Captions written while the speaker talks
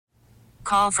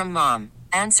Call from mom.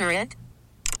 Answer it.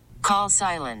 Call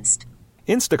silenced.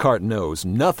 Instacart knows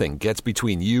nothing gets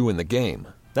between you and the game.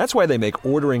 That's why they make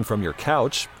ordering from your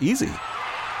couch easy.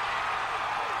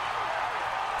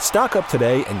 Stock up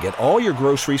today and get all your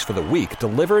groceries for the week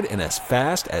delivered in as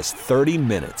fast as 30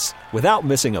 minutes without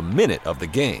missing a minute of the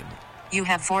game. You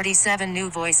have 47 new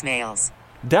voicemails.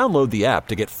 Download the app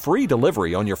to get free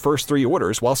delivery on your first 3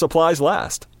 orders while supplies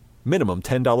last. Minimum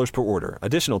 $10 per order.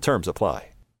 Additional terms apply.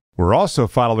 We're also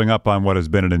following up on what has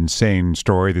been an insane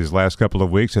story these last couple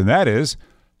of weeks, and that is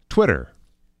Twitter.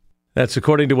 That's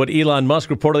according to what Elon Musk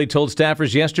reportedly told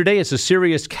staffers yesterday. It's a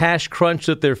serious cash crunch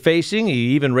that they're facing. He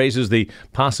even raises the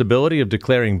possibility of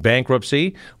declaring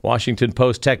bankruptcy. Washington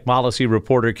Post tech policy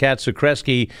reporter Kat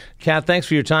Zakrzewski. Kat, thanks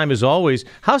for your time as always.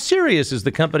 How serious is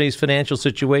the company's financial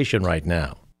situation right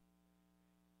now?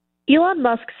 Elon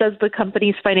Musk says the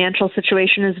company's financial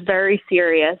situation is very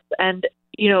serious, and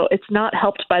it's not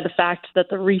helped by the fact that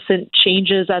the recent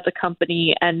changes at the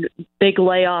company and big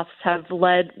layoffs have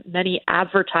led many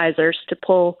advertisers to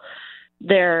pull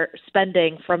their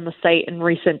spending from the site in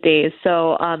recent days.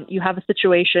 So you have a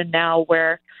situation now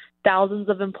where thousands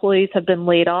of employees have been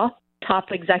laid off,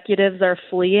 top executives are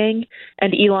fleeing,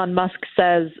 and Elon Musk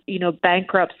says,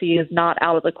 bankruptcy is not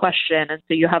out of the question. And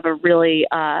so you have a really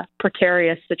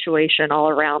precarious situation all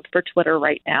around for Twitter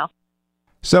right now.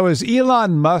 So is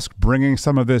Elon Musk bringing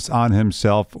some of this on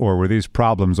himself, or were these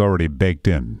problems already baked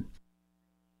in?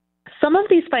 Some of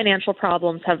these financial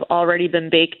problems have already been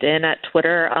baked in at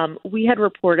Twitter. We had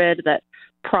reported that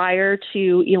prior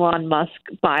to Elon Musk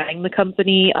buying the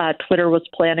company, Twitter was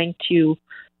planning to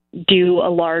do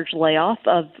a large layoff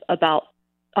of about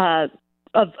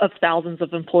of thousands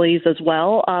of employees as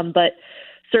well. But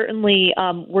certainly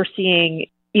we're seeing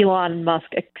Elon Musk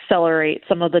accelerate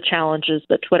some of the challenges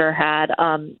that Twitter had.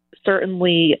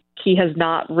 Certainly, he has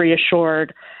not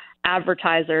reassured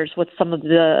advertisers with some of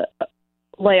the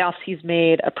layoffs he's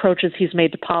made, approaches he's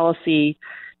made to policy,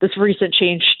 this recent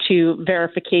change to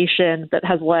verification that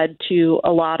has led to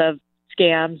a lot of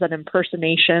scams and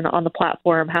impersonation on the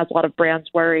platform has a lot of brands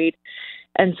worried.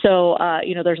 And so,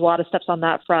 there's a lot of steps on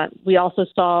that front. We also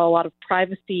saw a lot of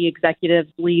privacy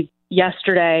executives leave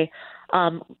yesterday.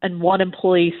 And one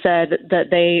employee said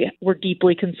that they were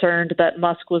deeply concerned that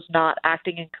Musk was not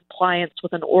acting in compliance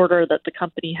with an order that the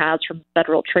company has from the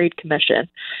Federal Trade Commission.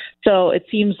 So it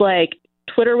seems like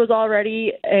Twitter was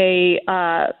already in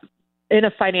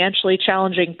a financially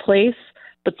challenging place,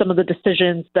 but some of the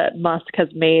decisions that Musk has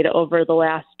made over the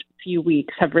last few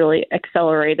weeks have really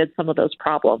accelerated some of those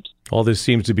problems. All this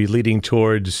seems to be leading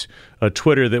towards a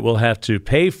Twitter that will have to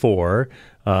pay for.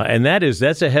 And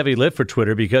that's a heavy lift for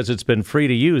Twitter because it's been free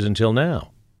to use until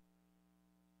now.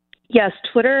 Yes,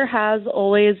 Twitter has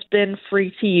always been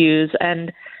free to use,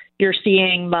 and you're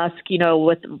seeing Musk,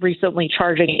 with recently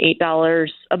charging $8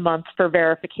 a month for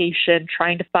verification,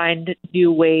 trying to find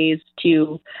new ways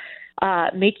to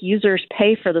make users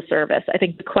pay for the service. I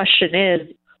think the question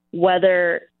is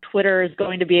whether Twitter is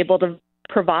going to be able to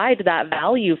provide that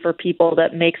value for people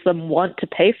that makes them want to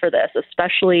pay for this,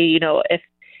 especially, if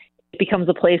it becomes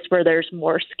a place where there's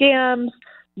more scams,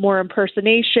 more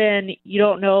impersonation. You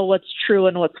don't know what's true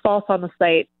and what's false on the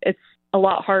site. It's a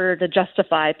lot harder to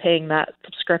justify paying that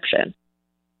subscription.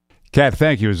 Kat,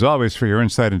 thank you as always for your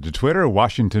insight into Twitter.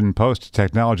 Washington Post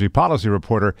technology policy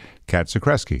reporter Kat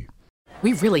Zakrzewski.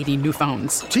 We really need new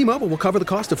phones. T-Mobile will cover the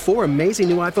cost of 4 amazing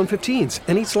new iPhone 15s,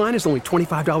 and each line is only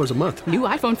 $25 a month. New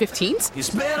iPhone 15s?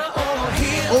 It's better over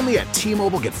here. Only at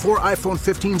T-Mobile, get 4 iPhone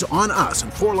 15s on us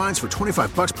and 4 lines for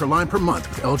 $25 per line per month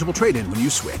with eligible trade-in when you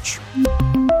switch.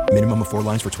 Minimum of 4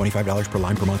 lines for $25 per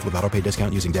line per month with autopay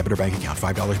discount using debit or bank account.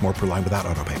 $5 more per line without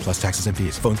autopay, plus taxes and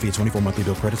fees. Phone fee at 24 monthly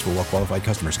bill credits for well-qualified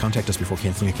customers. Contact us before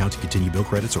canceling account to continue bill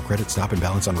credits or credit stop and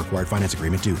balance on required finance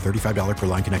agreement due. $35 per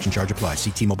line connection charge applies.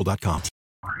 See T-Mobile.com.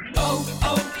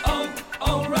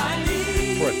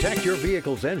 O'Reilly. Protect your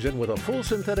vehicle's engine with a full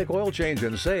synthetic oil change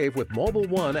and save with Mobil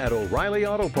 1 at O'Reilly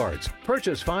Auto Parts.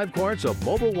 Purchase 5 quarts of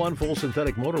Mobil 1 full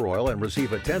synthetic motor oil and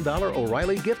receive a $10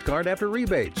 O'Reilly gift card after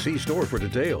rebate. See store for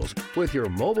details. With your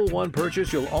Mobil 1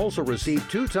 purchase, you'll also receive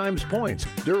 2 times points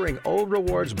during O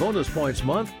Rewards Bonus Points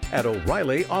Month at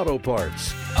O'Reilly Auto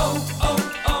Parts.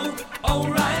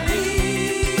 O'Reilly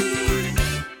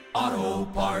Auto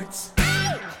Parts.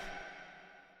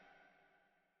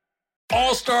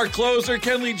 All-star closer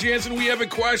Kenley Jansen, we have a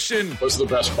question. What's the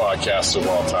best podcast of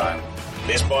all time?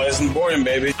 Baseball isn't boring,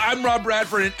 baby. I'm Rob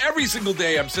Bradford, and every single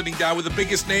day I'm sitting down with the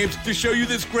biggest names to show you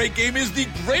this great game is the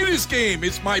greatest game.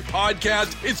 It's my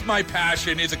podcast. It's my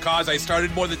passion. It's a cause I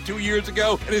started more than 2 years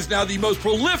ago and is now the most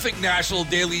prolific national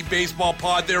daily baseball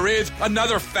pod there is.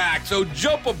 Another fact. So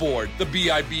jump aboard the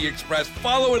BIB Express.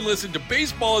 Follow and listen to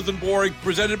Baseball Isn't Boring,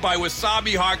 presented by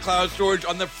Wasabi Hot Cloud Storage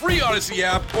on the free Odyssey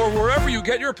app or wherever you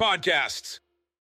get your podcasts.